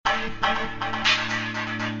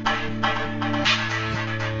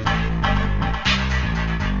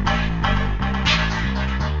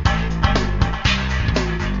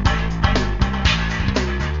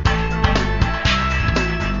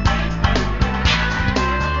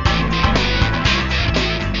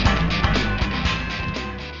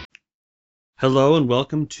Hello and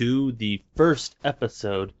welcome to the first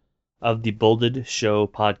episode of the Bolded Show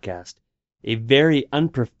podcast, a very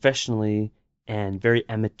unprofessionally and very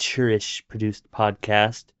amateurish produced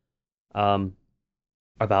podcast um,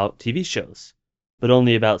 about TV shows, but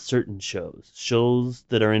only about certain shows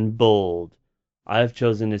that are in bold. I've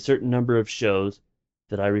chosen a certain number of shows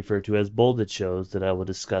that I refer to as bolded shows that I will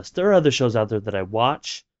discuss. There are other shows out there that I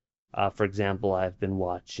watch. For example, I've been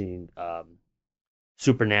watching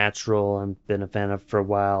Supernatural, I've been a fan of for a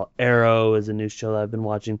while. Arrow is a new show that I've been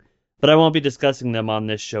watching, but I won't be discussing them on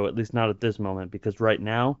this show, at least not at this moment, because right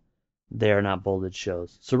now they are not bolded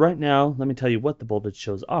shows. So right now, let me tell you what the bolded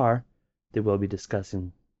shows are that we'll be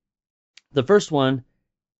discussing. The first one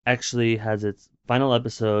actually has its final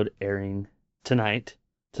episode airing tonight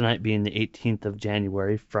being the 18th of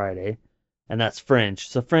January, Friday, and that's Fringe.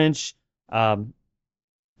 So Fringe, I'll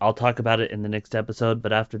talk about it in the next episode,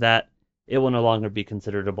 but after that, it will no longer be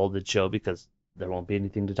considered a bolded show because there won't be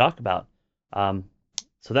anything to talk about. Um,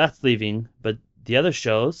 so that's leaving, but the other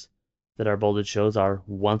shows that are bolded shows are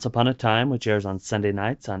Once Upon a Time, which airs on Sunday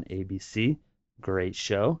nights on ABC. Great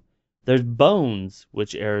show. There's Bones,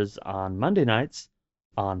 which airs on Monday nights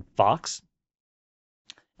on Fox.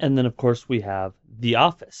 And then, of course, we have The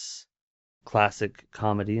Office, classic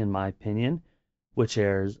comedy, in my opinion, which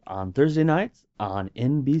airs on Thursday nights on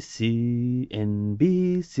NBC.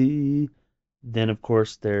 Then, of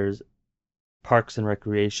course, there's Parks and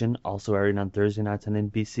Recreation, also airing on Thursday nights on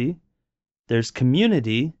NBC. There's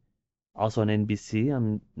Community, also on NBC.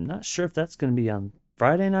 I'm not sure if that's going to be on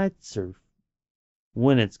Friday nights or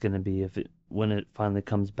when it's going to be, when it finally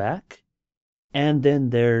comes back. And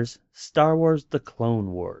then there's Star Wars: The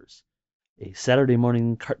Clone Wars, a Saturday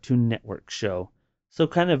morning Cartoon Network show. So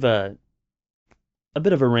kind of a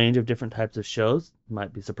bit of a range of different types of shows. It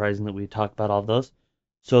might be surprising that we talk about all of those.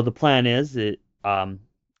 So the plan is that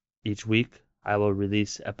each week I will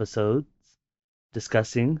release episodes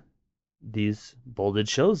discussing these bolded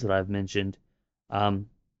shows that I've mentioned.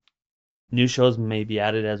 Um, New shows may be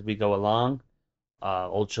added as we go along.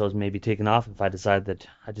 Old shows may be taken off if I decide that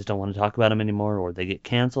I just don't want to talk about them anymore or they get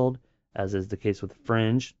canceled, as is the case with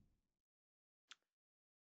Fringe.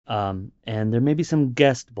 And there may be some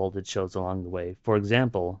guest bolded shows along the way. For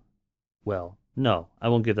example, well, no, I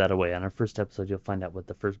won't give that away. On our first episode, you'll find out what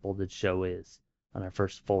the first bolded show is on our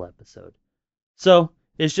first full episode. So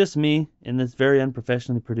it's just me in this very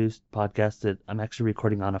unprofessionally produced podcast that I'm actually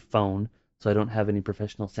recording on a phone, so I don't have any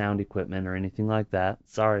professional sound equipment or anything like that.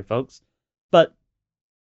 Sorry, folks. But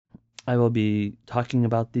I will be talking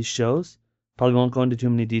about these shows. Probably won't go into too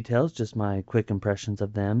many details, just my quick impressions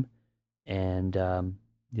of them. And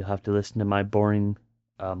you'll have to listen to my boring,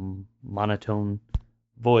 monotone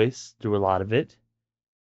voice through a lot of it.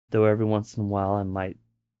 Though every once in a while I might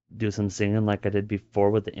do some singing like I did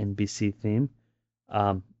before with the NBC theme.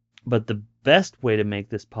 But the best way to make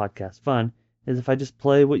this podcast fun is if I just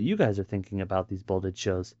play what you guys are thinking about these bolded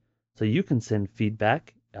shows. So you can send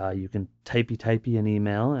feedback. You can typey an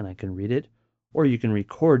email and I can read it. Or you can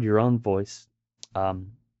record your own voice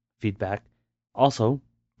feedback. Also,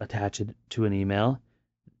 attach it to an email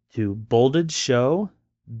to boldedshow,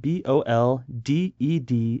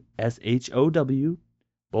 BOLDEDSHOW,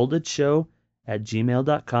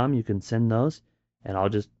 boldedshow@gmail.com. You can send those, and I'll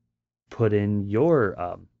just put in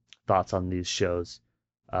your thoughts on these shows.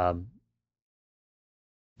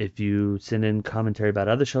 If you send in commentary about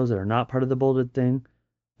other shows that are not part of the bolded thing,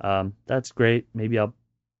 that's great. Maybe I'll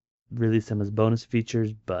release them as bonus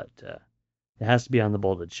features, but it has to be on the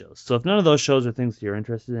bolded shows. So if none of those shows are things that you're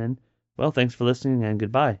interested in, well, thanks for listening and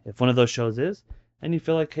goodbye. If one of those shows is, and you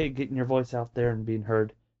feel like, hey, getting your voice out there and being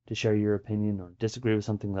heard to share your opinion or disagree with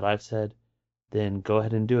something that I've said, then go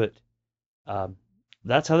ahead and do it.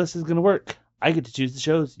 That's how this is going to work. I get to choose the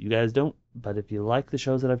shows. You guys don't. But if you like the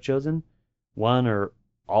shows that I've chosen, one or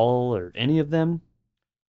all or any of them,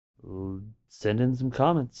 send in some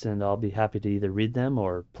comments and I'll be happy to either read them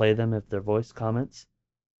or play them if they're voice comments.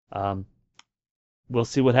 We'll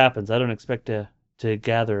see what happens. I don't expect to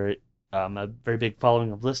gather a very big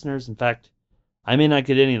following of listeners. In fact, I may not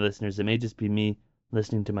get any listeners. It may just be me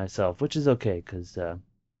listening to myself, which is okay because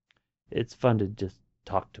it's fun to just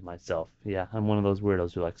talk to myself. Yeah, I'm one of those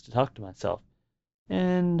weirdos who likes to talk to myself.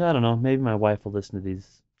 And I don't know, maybe my wife will listen to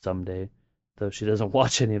these someday, though she doesn't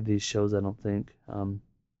watch any of these shows, I don't think.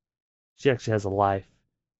 She actually has a life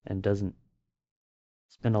and doesn't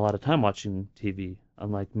spend a lot of time watching TV.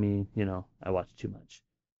 Unlike me, I watch too much.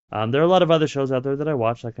 There are a lot of other shows out there that I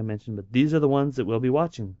watch, like I mentioned, but these are the ones that we'll be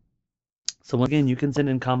watching. So once again, you can send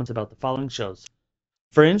in comments about the following shows: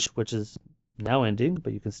 Fringe, which is now ending,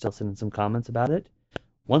 but you can still send in some comments about it.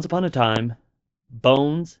 Once Upon a Time,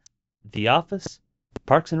 Bones, The Office,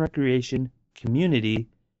 Parks and Recreation, Community,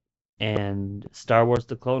 and Star Wars: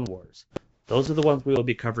 The Clone Wars. Those are the ones we will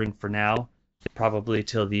be covering for now, probably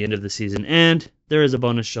till the end of the season. And there is a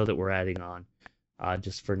bonus show that we're adding on,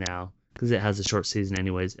 just for now, because it has a short season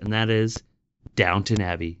anyways, and that is Downton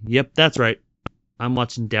Abbey. Yep, that's right. I'm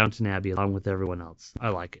watching Downton Abbey along with everyone else. I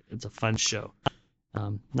like it. It's a fun show.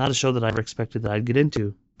 Not a show that I ever expected that I'd get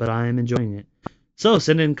into, but I am enjoying it. So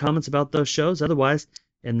send in comments about those shows. Otherwise,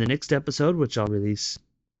 in the next episode, which I'll release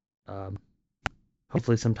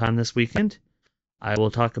hopefully sometime this weekend, I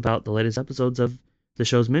will talk about the latest episodes of the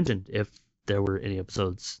shows mentioned, if there were any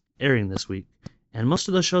episodes airing this week. And most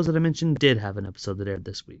of those shows that I mentioned did have an episode that aired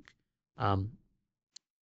this week.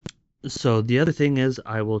 So the other thing is,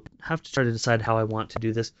 I will have to try to decide how I want to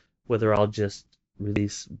do this, whether I'll just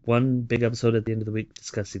release one big episode at the end of the week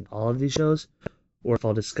discussing all of these shows, or if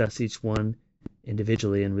I'll discuss each one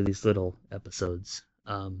individually and release little episodes.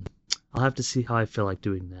 I'll have to see how I feel like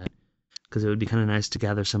doing that, because it would be kind of nice to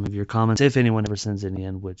gather some of your comments, if anyone ever sends any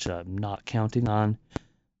in, which I'm not counting on.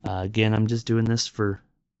 Again, I'm just doing this for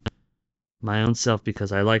my own self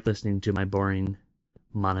because I like listening to my boring,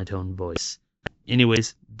 monotone voice.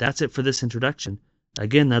 Anyways, that's it for this introduction.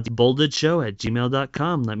 Again, that's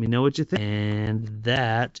boldedshow@gmail.com. Let me know what you think. And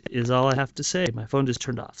that is all I have to say. My phone just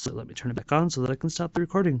turned off, so let me turn it back on so that I can stop the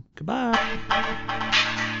recording. Goodbye.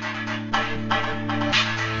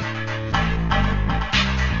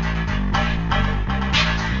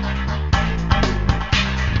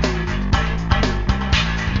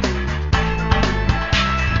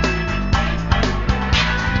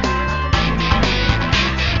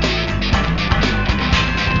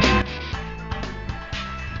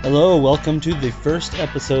 Hello, welcome to the first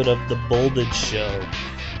episode of the Bolded Show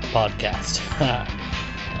podcast.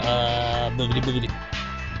 Boogity boogity.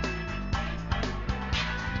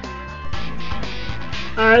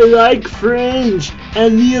 I like Fringe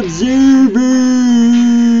and the Observers.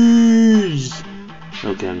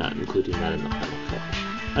 Okay, I'm not including that in the final cut.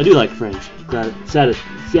 I do like Fringe. Sad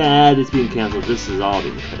it's being canceled. This is all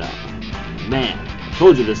being cut out. Man, I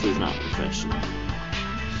told you this was not professional.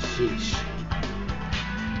 Sheesh.